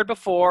get hammered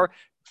before,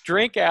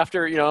 drink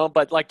after,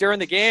 but like during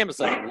the game, it's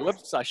like,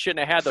 whoops, I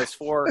shouldn't have had those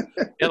 4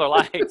 Miller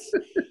Lights.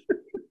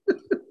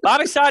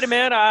 I'm excited,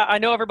 man. I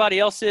know everybody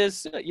else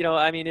is.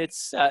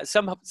 It's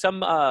some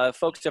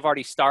folks have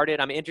already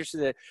started. I'm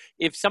interested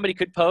if somebody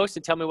could post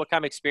and tell me what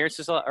kind of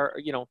experiences or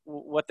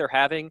what they're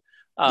having.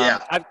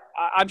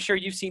 I'm sure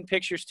you've seen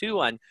pictures too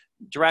on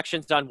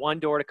directions on one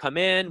door to come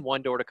in,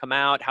 one door to come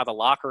out, how the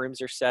locker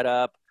rooms are set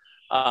up.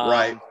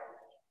 Right.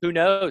 Who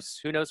knows?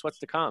 Who knows what's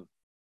to come?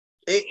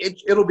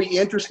 It'll be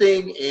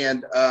interesting.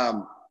 And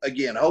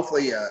again,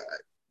 hopefully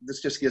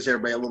this just gives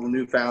everybody a little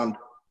newfound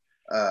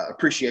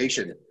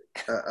appreciation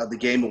of the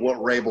game and what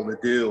we're able to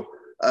do.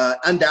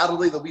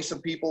 Undoubtedly, there'll be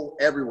some people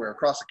everywhere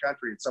across the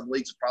country, and some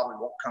leagues probably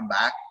won't come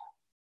back.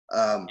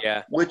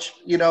 Which,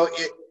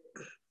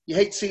 you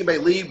hate to see anybody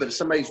leave, but if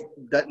somebody's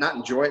not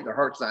enjoy it, their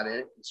heart's not in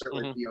it,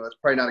 certainly, it's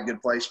probably not a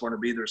good place for them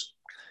to be. There's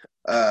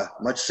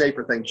much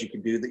safer things you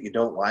can do that you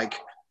don't like,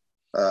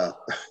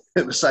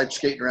 besides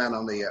skating around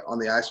on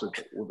the ice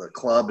with a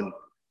club and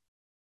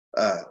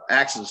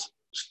axes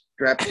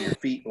strapped to your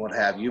feet and what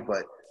have you.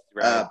 But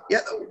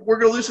we're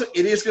going to lose it.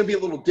 It is going to be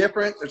a little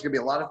different. There's going to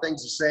be a lot of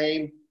things the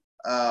same.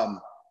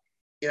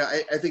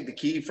 I think the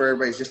key for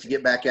everybody is just to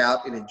get back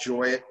out and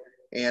enjoy it.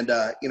 And,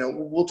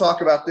 we'll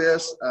talk about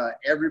this.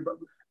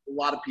 A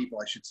lot of people,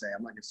 I should say,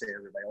 I'm not going to say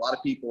everybody, a lot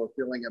of people are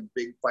feeling a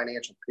big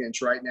financial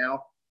pinch right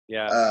now.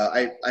 Yeah.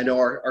 I know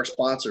our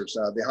sponsors,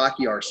 the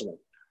Hockey Arsenal,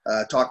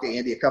 talked to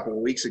Andy a couple of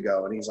weeks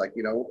ago, and he's like,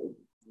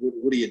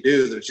 what do you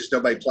do? There's just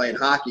nobody playing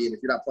hockey. And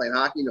if you're not playing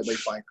hockey,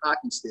 nobody's buying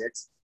hockey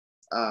sticks.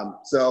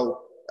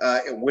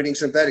 Winning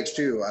Synthetics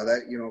too,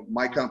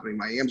 my company,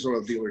 my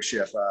Amsoil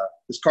dealership,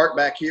 this cart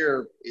back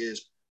here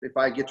is, if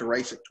I get to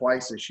race it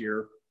twice this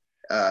year,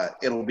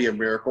 it'll be a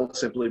miracle,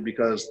 simply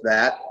because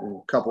that and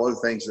a couple other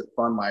things that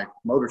fund my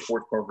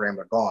motorsports program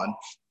are gone.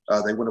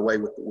 They went away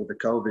with the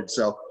COVID.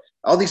 So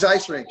all these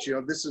ice rinks,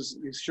 this is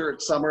sure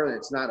it's summer and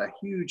it's not a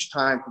huge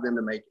time for them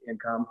to make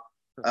income,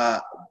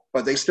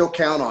 but they still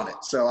count on it.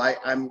 So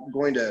I'm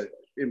going to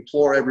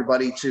implore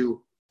everybody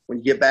to, when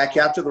you get back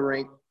out to the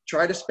rink,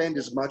 try to spend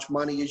as much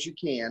money as you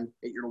can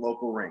at your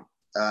local rink.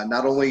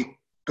 Not only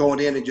going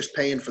in and just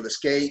paying for the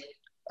skate,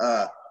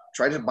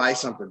 try to buy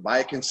something, buy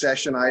a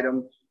concession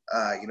item.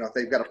 If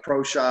they've got a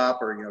pro shop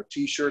or,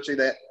 T-shirts or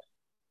that,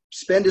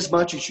 spend as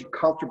much as you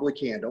comfortably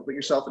can. Don't put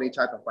yourself in any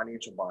type of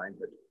financial bind,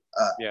 but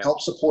help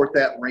support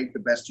that rink the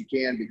best you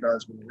can,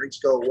 because when the rinks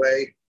go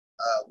away,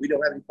 we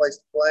don't have any place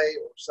to play,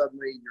 or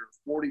suddenly your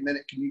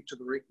 40-minute commute to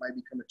the rink might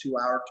become a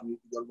 2-hour commute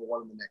to go to the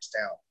one in the next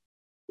town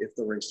if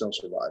the rinks don't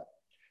survive.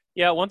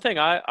 Yeah, one thing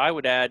I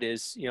would add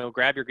is,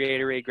 grab your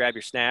Gatorade, grab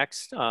your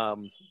snacks,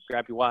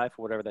 grab your wife,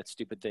 or whatever that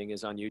stupid thing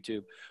is on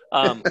YouTube.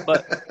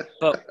 But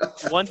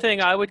one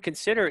thing I would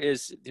consider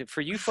is,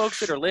 for you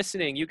folks that are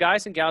listening, you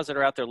guys and gals that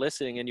are out there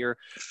listening, and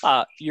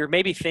you're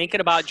maybe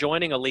thinking about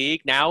joining a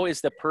league, now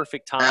is the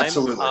perfect time.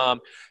 Absolutely.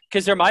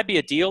 because there might be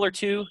a deal or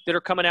two that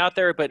are coming out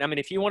there. But I mean,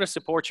 if you want to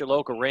support your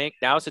local rink,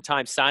 now's the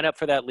time. Sign up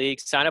for that league.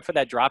 Sign up for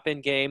that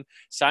drop-in game.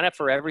 Sign up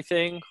for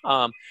everything.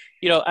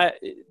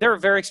 They're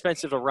very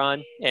expensive to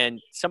run,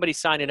 and somebody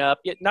signing up.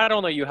 Not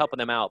only are you helping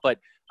them out, but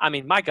I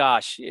mean, my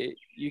gosh,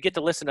 you get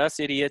to listen to us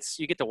idiots.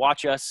 You get to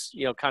watch us,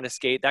 kind of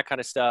skate, that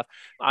kind of stuff.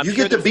 You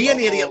get to be an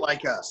idiot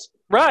like us.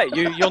 Right.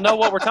 You'll know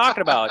what we're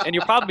talking about, and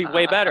you'll probably be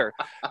way better.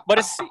 But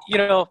it's,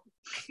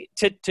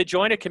 to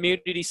join a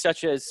community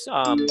such as,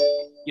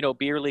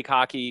 beer league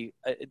hockey,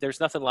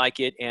 there's nothing like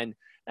it. And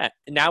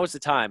now is the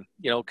time,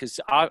 because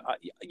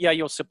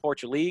you'll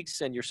support your leagues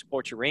and you'll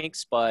support your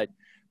rinks, but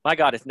my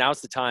God,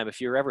 now's the time.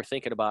 If you're ever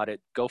thinking about it,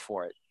 go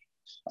for it.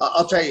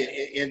 I'll tell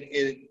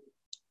you,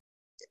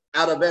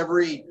 out of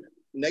every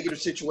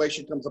negative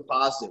situation comes a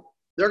positive.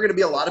 There are going to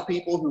be a lot of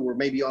people who were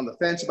maybe on the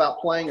fence about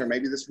playing, or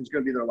maybe this was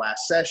going to be their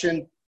last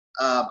session.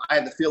 I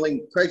have the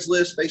feeling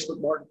Craigslist, Facebook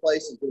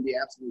Marketplace is going to be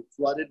absolutely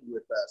flooded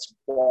with some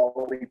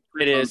quality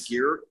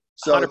gear.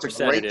 So it's a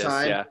great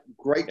time. Yeah.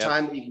 Great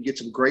time that you can get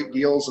some great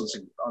deals on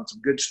some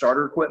good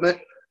starter equipment.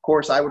 Of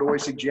course, I would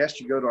always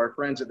suggest you go to our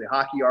friends at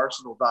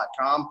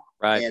thehockeyarsenal.com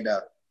and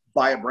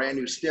buy a brand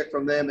new stick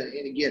from them.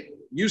 And again,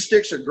 used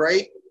sticks are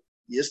great.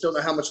 You just don't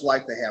know how much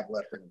life they have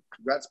left in them.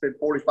 You've got to spend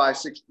 45,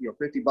 60,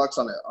 $50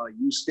 on a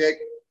used stick,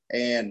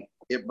 and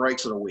it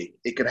breaks in a week.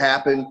 It could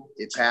happen.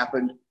 It's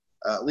happened.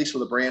 At least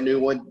with a brand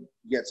new one, you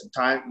get some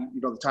time,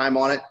 the time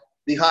on it.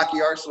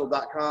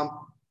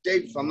 Thehockeyarsenal.com.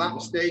 Dave, if I'm not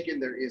mistaken,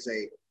 there is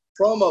a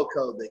promo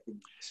code they can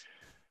use.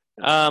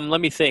 Let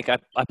me think. I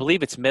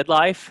believe it's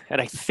midlife, and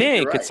I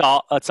think it's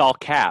all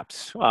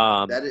caps.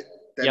 That is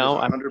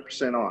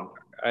 100% on.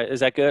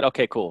 Is that good?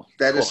 Okay, cool.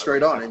 That is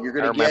straight on, and you're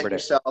going to get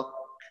yourself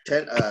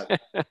I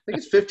think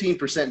it's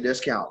 15%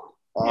 discount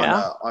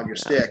on your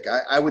stick.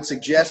 I would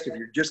suggest if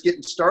you're just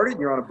getting started,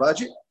 you're on a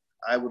budget,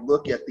 I would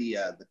look at the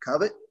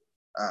Covet.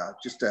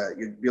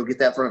 You'll get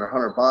that for under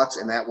 $100,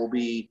 and that will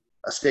be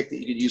a stick that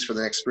you could use for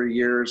the next 3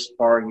 years,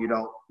 barring you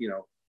don't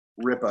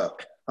rip a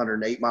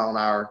 108 mile an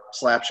hour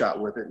slap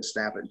shot with it and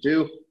snap it in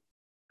two.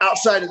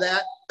 Outside of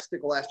that,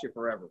 stick will last you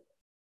forever.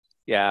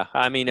 Yeah,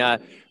 I mean,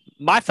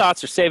 my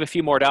thoughts are save a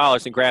few more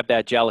dollars and grab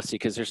that Jealousy,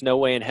 because there's no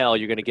way in hell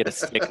you're going to get a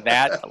stick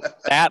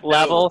that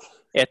level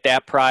at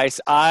that price.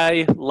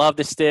 I love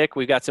the stick.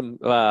 We got some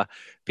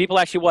people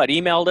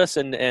actually emailed us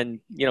and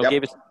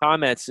gave us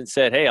comments and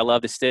said, hey, I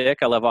love the stick.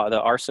 I love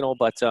the Arsenal.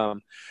 But, I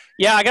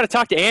got to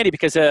talk to Andy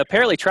because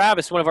apparently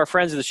Travis, one of our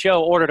friends of the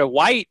show, ordered a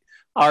white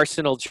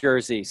Arsenal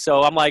jersey.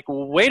 So I'm like,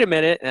 wait a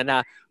minute. And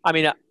I'm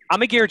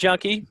a gear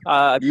junkie.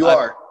 You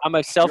are. I'm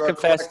a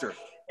self-confessed.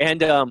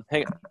 And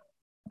hang on.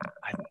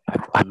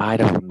 I might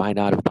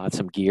not have bought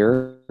some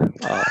gear.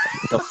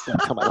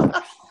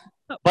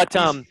 But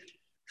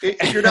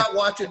if you're not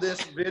watching this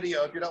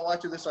video, if you're not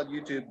watching this on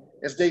YouTube,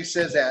 as Dave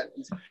says that,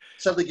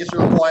 suddenly gets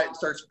real quiet and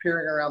starts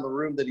peering around the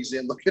room that he's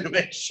in, looking to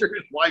make sure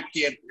his wife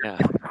can't hear. Yeah.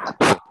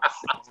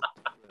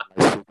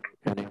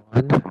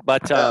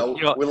 But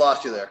we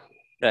lost you there.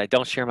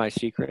 Don't share my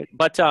secret.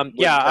 But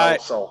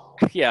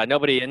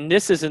nobody. And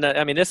this isn't.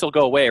 This will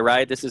go away,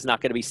 right? This is not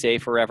going to be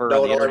safe forever.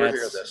 No one will ever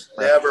hear this.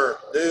 Never,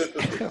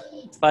 dude.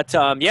 But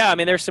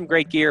there's some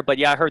great gear.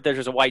 But I heard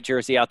there's a white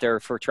jersey out there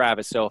for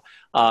Travis. So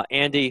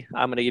Andy,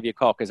 I'm going to give you a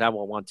call because I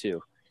want one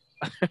too.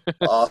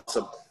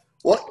 Awesome.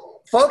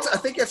 Well, folks, I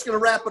think that's going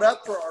to wrap it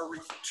up for our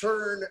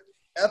return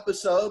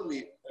episode.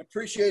 We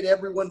appreciate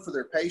everyone for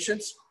their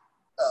patience.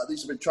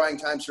 These have been trying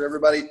times for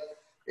everybody,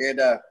 and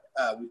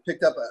we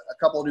picked up a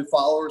couple of new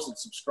followers and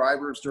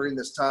subscribers during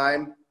this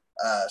time.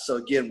 So,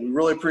 again, we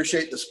really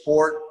appreciate the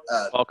support.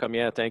 Welcome.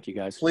 Yeah, thank you,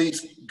 guys.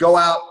 Please go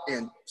out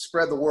and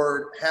spread the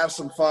word. Have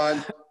some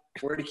fun.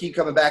 We're going to keep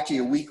coming back to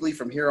you weekly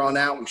from here on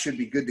out. We should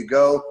be good to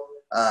go.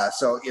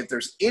 So if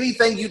there's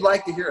anything you'd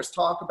like to hear us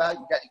talk about,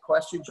 you got any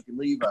questions, you can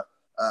leave a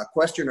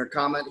question or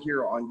comment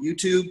here on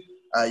YouTube.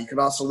 You can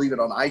also leave it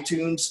on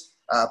iTunes.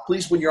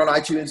 Please, when you're on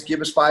iTunes,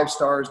 give us 5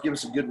 stars. Give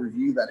us a good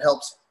review. That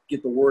helps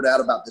get the word out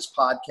about this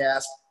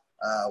podcast.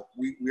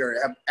 We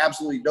have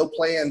absolutely no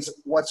plans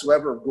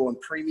whatsoever of going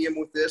premium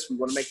with this. We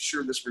want to make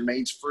sure this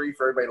remains free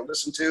for everybody to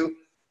listen to.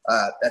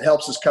 That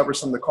helps us cover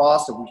some of the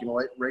costs, and we can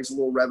raise a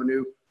little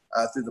revenue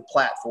through the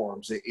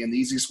platforms. And the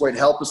easiest way to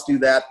help us do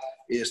that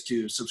is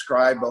to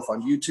subscribe both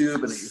on YouTube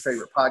and at your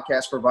favorite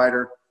podcast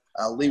provider.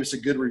 Leave us a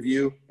good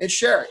review and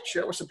share it.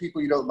 Share it with some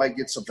people you know that might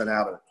get something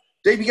out of it.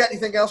 Dave, you got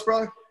anything else,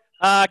 brother?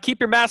 Keep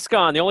your mask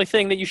on. The only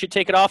thing that you should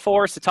take it off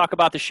for is to talk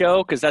about the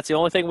show, because that's the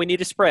only thing we need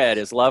to spread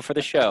is love for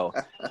the show.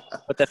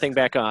 Put that thing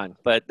back on.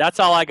 But that's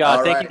all I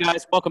got. Thank you,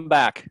 guys. Welcome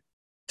back.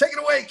 Take it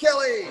away,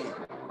 Kelly.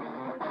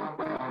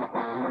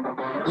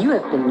 You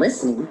have been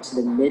listening to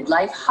the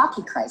Midlife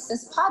Hockey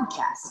Crisis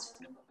podcast.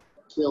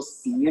 We'll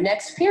see you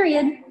next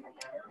period.